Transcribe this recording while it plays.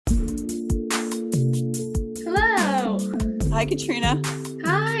Hi, Katrina.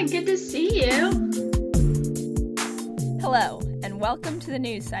 Hi, good to see you. Hello, and welcome to the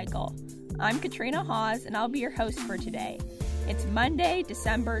News Cycle. I'm Katrina Hawes, and I'll be your host for today. It's Monday,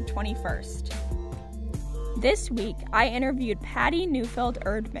 December 21st. This week, I interviewed Patty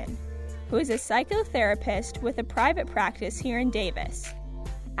Neufeld-Erdmann, who is a psychotherapist with a private practice here in Davis.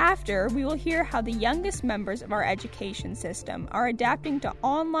 After, we will hear how the youngest members of our education system are adapting to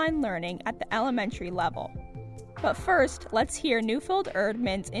online learning at the elementary level. But first, let's hear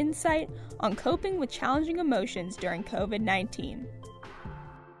Neufeld-Erdmann's insight on coping with challenging emotions during COVID-19.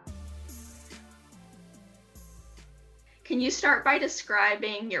 Can you start by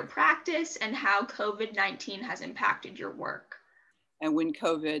describing your practice and how COVID-19 has impacted your work? And when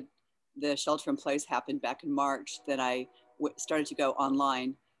COVID, the shelter in place happened back in March, then I started to go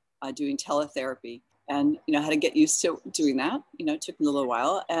online doing teletherapy, and how to get used to doing that. It took me a little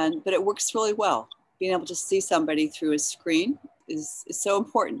while, but it works really well. Being able to see somebody through a screen is so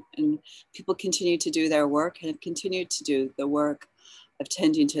important, and people continue to do their work and have continued to do the work of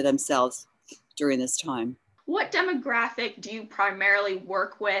tending to themselves during this time. What demographic do you primarily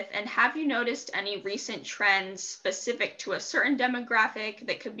work with, and have you noticed any recent trends specific to a certain demographic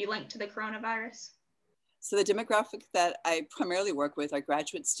that could be linked to the coronavirus? So the demographic that I primarily work with are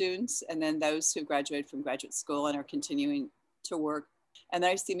graduate students, and then those who graduated from graduate school and are continuing to work. And then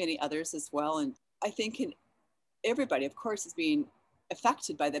I see many others as well. And I think everybody, of course, is being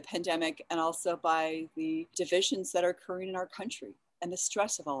affected by the pandemic and also by the divisions that are occurring in our country and the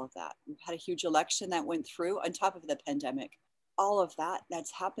stress of all of that. We've had a huge election that went through on top of the pandemic. All of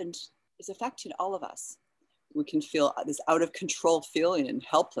that's happened is affecting all of us. We can feel this out of control feeling and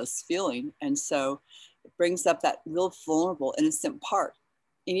helpless feeling. And so it brings up that real vulnerable, innocent part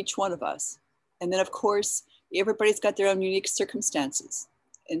in each one of us. And then, of course, everybody's got their own unique circumstances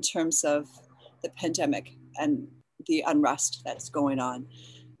in terms of the pandemic and the unrest that's going on.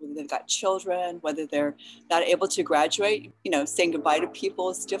 Whether they've got children, whether they're not able to graduate, saying goodbye to people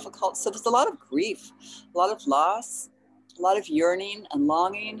is difficult. So there's a lot of grief, a lot of loss, a lot of yearning and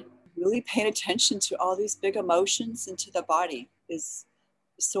longing. Really paying attention to all these big emotions and to the body is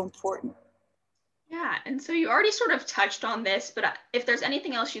so important. Yeah, and so you already sort of touched on this, but if there's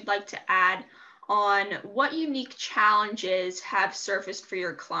anything else you'd like to add on what unique challenges have surfaced for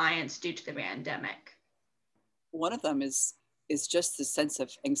your clients due to the pandemic? One of them is just the sense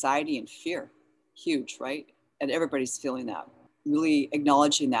of anxiety and fear. Huge, right? And everybody's feeling that. Really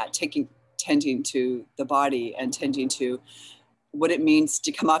acknowledging that, tending to the body and tending to what it means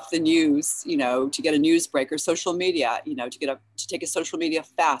to come off the news, to get a news break, or social media, to take a social media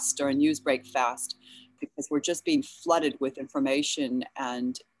fast or a news break fast, because we're just being flooded with information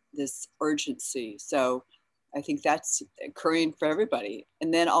and this urgency. So I think that's occurring for everybody.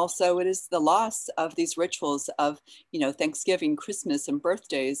 And then also it is the loss of these rituals of, Thanksgiving, Christmas, and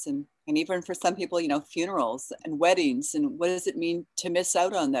birthdays, and even for some people, funerals and weddings. And what does it mean to miss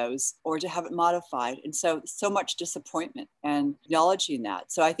out on those or to have it modified? And so much disappointment, and acknowledging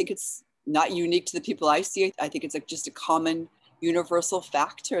that. So I think it's not unique to the people I see. I think it's just a common universal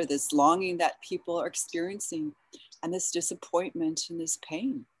factor, this longing that people are experiencing and this disappointment and this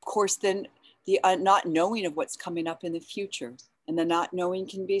pain. Of course, then the not knowing of what's coming up in the future, and the not knowing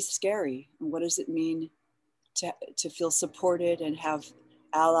can be scary. And what does it mean to feel supported and have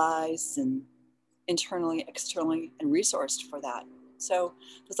allies, and internally, externally, and resourced for that? So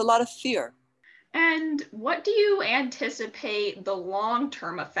there's a lot of fear. And what do you anticipate the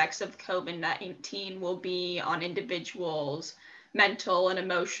long-term effects of COVID-19 will be on individuals' mental and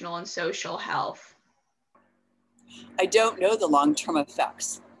emotional and social health? I don't know the long-term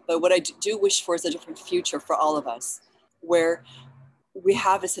effects, but what I do wish for is a different future for all of us, where we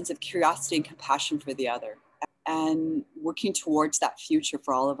have a sense of curiosity and compassion for the other, and working towards that future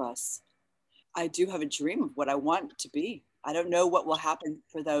for all of us. I do have a dream of what I want to be. I don't know what will happen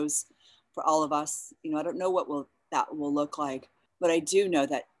for all of us. I don't know what that will look like, but I do know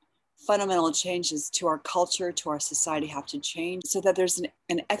that fundamental changes to our culture, to our society have to change so that there's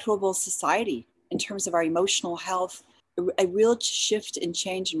an equitable society in terms of our emotional health, a real shift and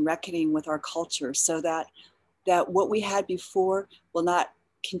change and reckoning with our culture, so that what we had before will not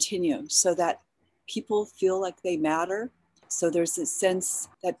continue, so that people feel like they matter. So there's a sense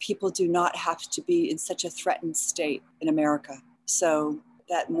that people do not have to be in such a threatened state in America. So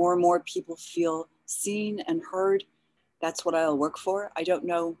that more and more people feel seen and heard. That's what I'll work for. I don't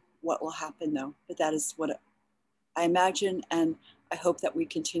know what will happen though, but that is what I imagine, and I hope that we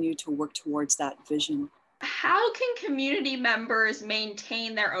continue to work towards that vision. How can community members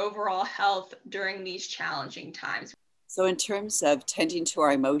maintain their overall health during these challenging times? So in terms of tending to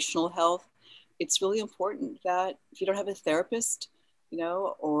our emotional health, it's really important that if you don't have a therapist,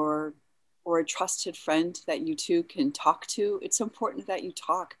 or a trusted friend that you two can talk to, it's important that you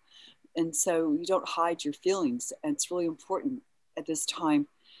talk. And so you don't hide your feelings. And it's really important at this time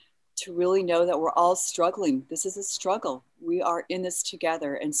to really know that we're all struggling. This is a struggle. We are in this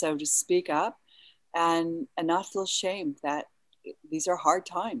together. And so to speak up and not feel shame that these are hard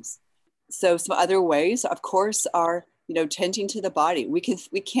times. So some other ways, of course, are, tending to the body. We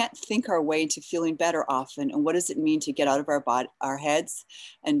can't think our way into feeling better often. And what does it mean to get out of our heads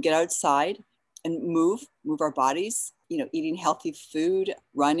and get outside and move our bodies, eating healthy food,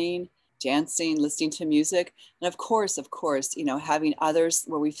 running, dancing, listening to music. And of course, having others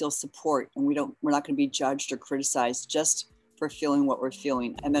where we feel support and we're not going to be judged or criticized just for feeling what we're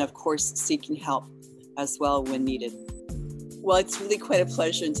feeling. And then of course, seeking help as well when needed. Well, it's really quite a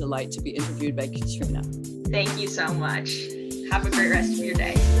pleasure and delight to be interviewed by Katrina. Thank you so much. Have a great rest of your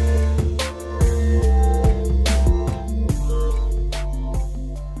day.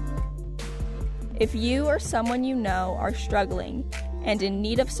 If you or someone you know are struggling and in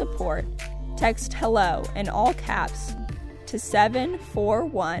need of support, text HELLO in all caps to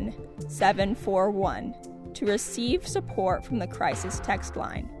 741-741 to receive support from the crisis text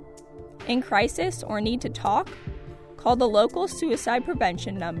line. In crisis or need to talk? Call the local suicide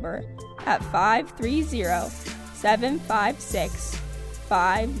prevention number at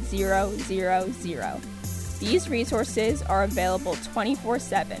 530-756-5000. These resources are available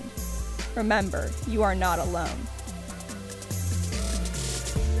 24/7. Remember, you are not alone.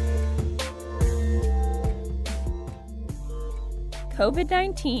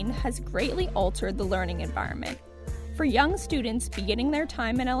 COVID-19 has greatly altered the learning environment. For young students beginning their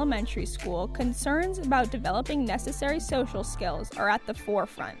time in elementary school, concerns about developing necessary social skills are at the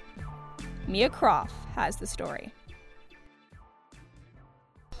forefront. Mia Croft has the story.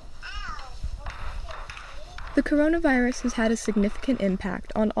 The coronavirus has had a significant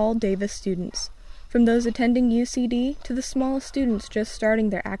impact on all Davis students, from those attending UCD to the smallest students just starting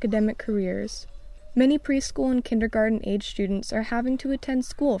their academic careers. Many preschool and kindergarten-age students are having to attend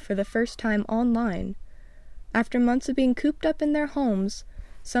school for the first time online. After months of being cooped up in their homes,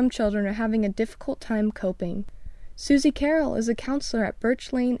 some children are having a difficult time coping. Susie Carroll is a counselor at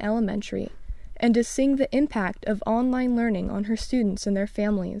Birch Lane Elementary and is seeing the impact of online learning on her students and their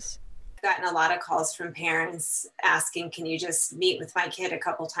families. Gotten a lot of calls from parents asking, can you just meet with my kid a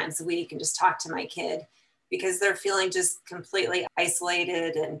couple times a week and just talk to my kid? Because they're feeling just completely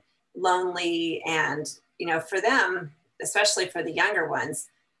isolated and lonely. And, for them, especially for the younger ones,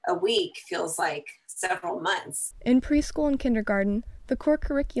 a week feels like several months. In preschool and kindergarten, the core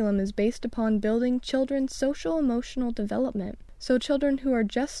curriculum is based upon building children's social-emotional development. So children who are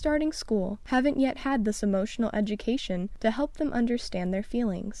just starting school haven't yet had this emotional education to help them understand their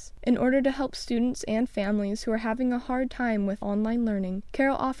feelings. In order to help students and families who are having a hard time with online learning,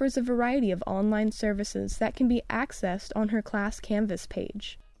 Carol offers a variety of online services that can be accessed on her class Canvas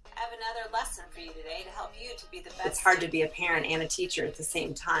page. I have another lesson for you today to help you to be the best. It's hard to be a parent and a teacher at the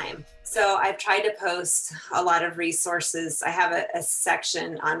same time. So I've tried to post a lot of resources. I have a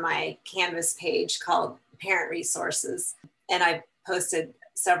section on my Canvas page called Parent Resources. And I posted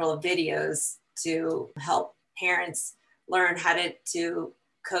several videos to help parents learn how to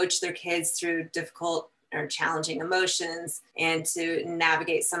coach their kids through difficult or challenging emotions and to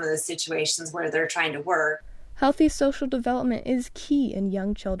navigate some of those situations where they're trying to work. Healthy social development is key in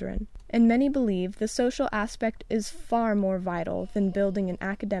young children, and many believe the social aspect is far more vital than building an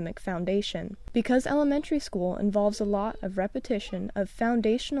academic foundation. Because elementary school involves a lot of repetition of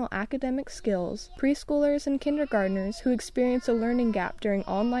foundational academic skills, preschoolers and kindergartners who experience a learning gap during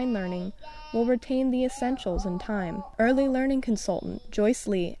online learning will retain the essentials in time. Early learning consultant Joyce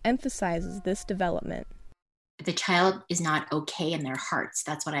Lee emphasizes this development. The child is not okay in their hearts.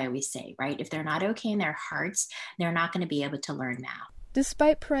 That's what I always say, right? If they're not okay in their hearts, they're not going to be able to learn now.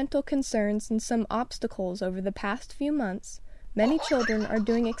 Despite parental concerns and some obstacles over the past few months, many children are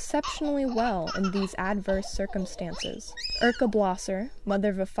doing exceptionally well in these adverse circumstances. Urka Blosser, mother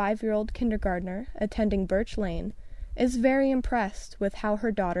of a 5-year-old kindergartner attending Birch Lane, is very impressed with how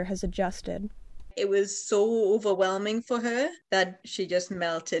her daughter has adjusted. It was so overwhelming for her that she just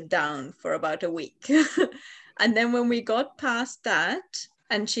melted down for about a week. And then when we got past that,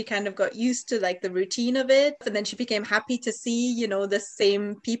 and she kind of got used to like the routine of it, and then she became happy to see, the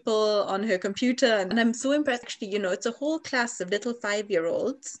same people on her computer. And I'm so impressed, actually, it's a whole class of little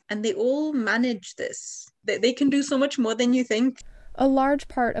 5-year-olds, and they all manage this. They can do so much more than you think. A large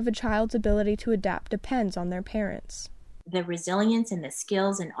part of a child's ability to adapt depends on their parents. The resilience and the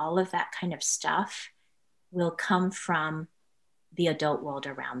skills and all of that kind of stuff will come from the adult world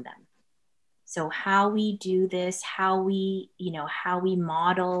around them. So how we do this, how we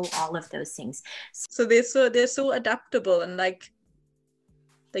model all of those things. So they're so adaptable, and like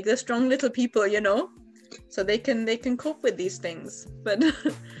they're strong little people, so they can cope with these things, but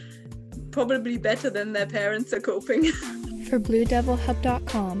probably better than their parents are coping. For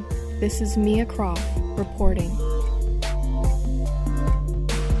BlueDevilHub.com, this is Mia Croft reporting.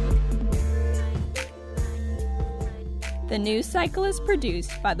 The news cycle is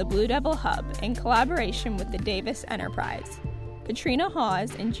produced by the Blue Devil Hub in collaboration with the Davis Enterprise. Katrina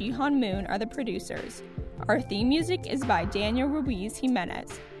Hawes and Jihan Moon are the producers. Our theme music is by Daniel Ruiz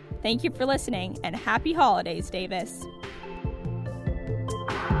Jimenez. Thank you for listening, and happy holidays, Davis.